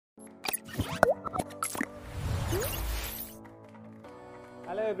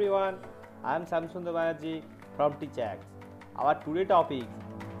Hello everyone, I am Samsundar Banerjee from TechACTSSS. Our today topic,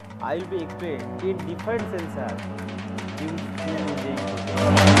 I will be explaining in different sensors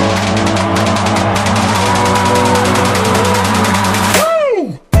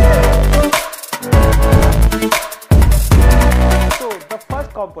So the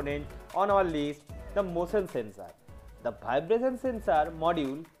first component on our list, the motion sensor. The vibration sensor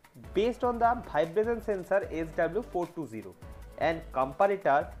module based on the vibration sensor SW420 and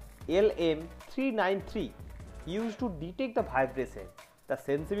comparator LM393 used to detect the vibration. The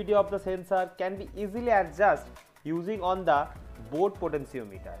sensitivity of the sensor can be easily adjusted using on the board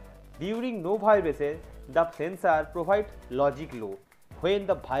potentiometer. During no vibration, the sensor provides logic low. When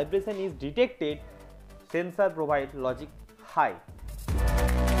the vibration is detected, sensor provides logic high.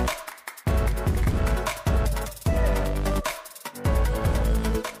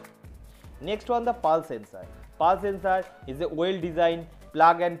 Next one, the pulse sensor. Pulse sensor is a well-designed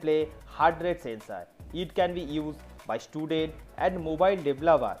plug-and-play heart rate sensor. It can be used by students and mobile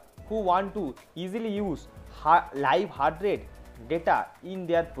developers who want to easily use live heart rate data in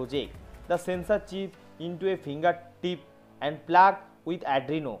their project. The sensor chip into a fingertip and plug with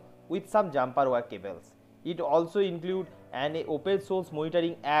arduino with some jumper wire cables. It also includes an open source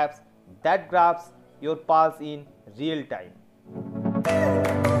monitoring apps that graphs your pulse in real time.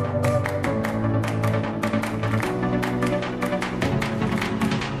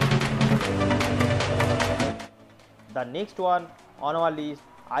 The next one on our list,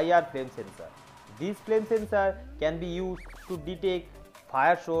 IR flame sensor. This flame sensor can be used to detect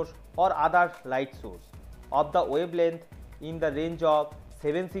fire source or other light source of the wavelength in the range of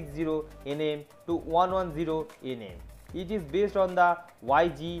 760 nm to 110 nm. It is based on the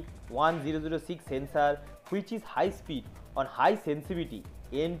YG1006 sensor, which is high speed on high sensitivity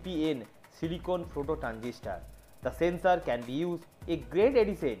NPN silicon phototransistor. The sensor can be used a great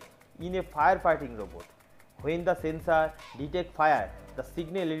addition in a firefighting robot. When the sensor detects fire, the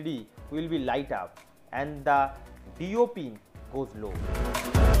signal LED will be light up and the DO pin goes low.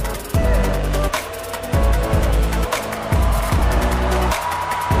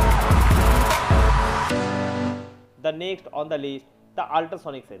 The next on the list, the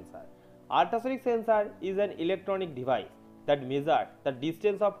ultrasonic sensor. Ultrasonic sensor is an electronic device that measures the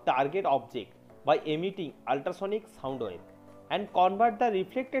distance of target object by emitting ultrasonic sound wave and convert the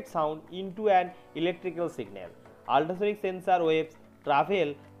reflected sound into an electrical signal. Ultrasonic sensor waves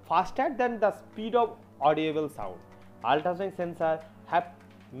travel faster than the speed of audible sound. Ultrasonic sensors have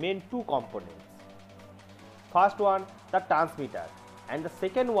main two components. First one, the transmitter, and the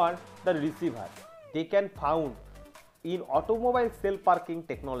second one, the receiver. They can found in automobile self-parking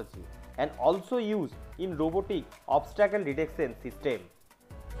technology and also used in robotic obstacle detection system.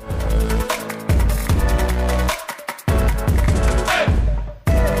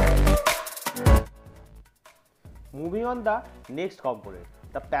 Moving on the next component,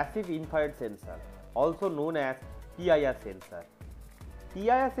 the passive infrared sensor, also known as PIR sensor.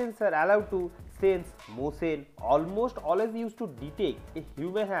 PIR sensor allowed to sense motion, almost always used to detect a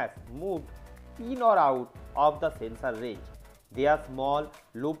human has moved in or out of the sensor range. They are small,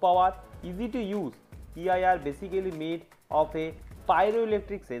 low power, easy to use. PIR basically made of a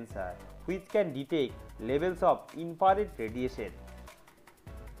pyroelectric sensor which can detect levels of infrared radiation.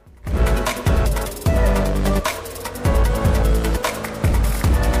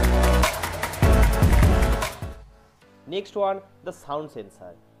 Next one, the sound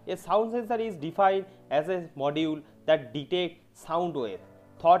sensor. A sound sensor is defined as a module that detects sound wave,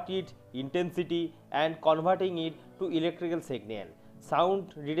 thought its intensity and converting it to electrical signal.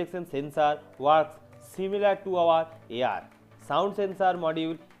 Sound detection sensor works similar to our AR. Sound sensor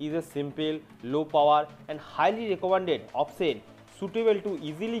module is a simple, low power and highly recommended option suitable to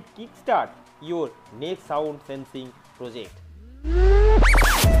easily kickstart your next sound sensing project.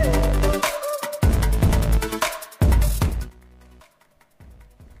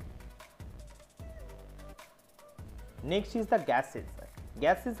 Next is the gas sensor.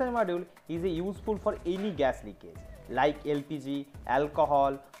 Gas sensor module is useful for any gas leakage like LPG,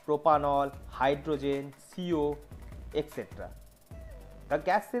 alcohol, propanol, hydrogen, CO, etc. The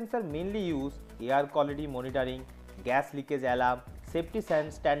gas sensor mainly use air quality monitoring, gas leakage alarm, safety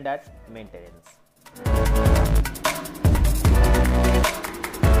standard maintenance.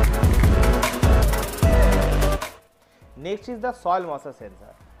 Next is the soil moisture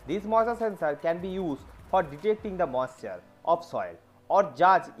sensor. This moisture sensor can be used for detecting the moisture of soil or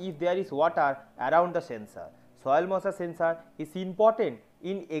judge if there is water around the sensor. Soil moisture sensor is important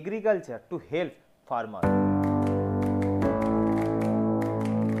in agriculture to help farmers.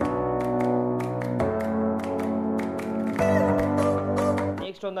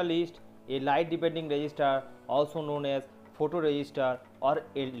 Next on the list, a light depending resistor, also known as photoresistor or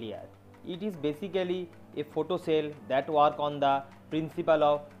LDR. It is basically a photocell that work on the principle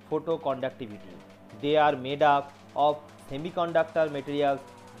of photoconductivity. They are made up of semiconductor materials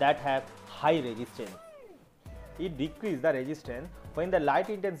that have high resistance. It decreases the resistance when the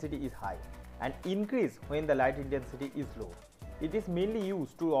light intensity is high and increase when the light intensity is low. It is mainly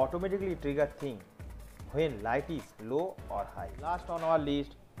used to automatically trigger things when light is low or high. Last on our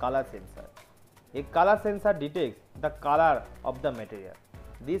list, color sensor. A color sensor detects the color of the material.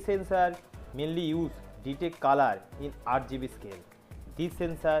 This sensor mainly use detect color in RGB scale. This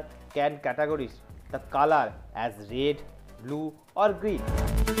sensor can categorize the color as red, blue or green.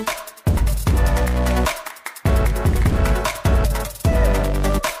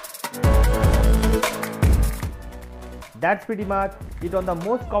 That's pretty much it on the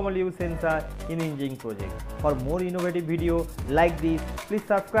most commonly used sensor in engineering projects. For more innovative video like this, please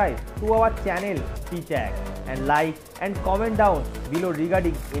subscribe to our channel TechACT and like and comment down below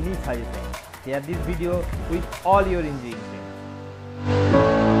regarding any suggestion. Share this video with all your engineering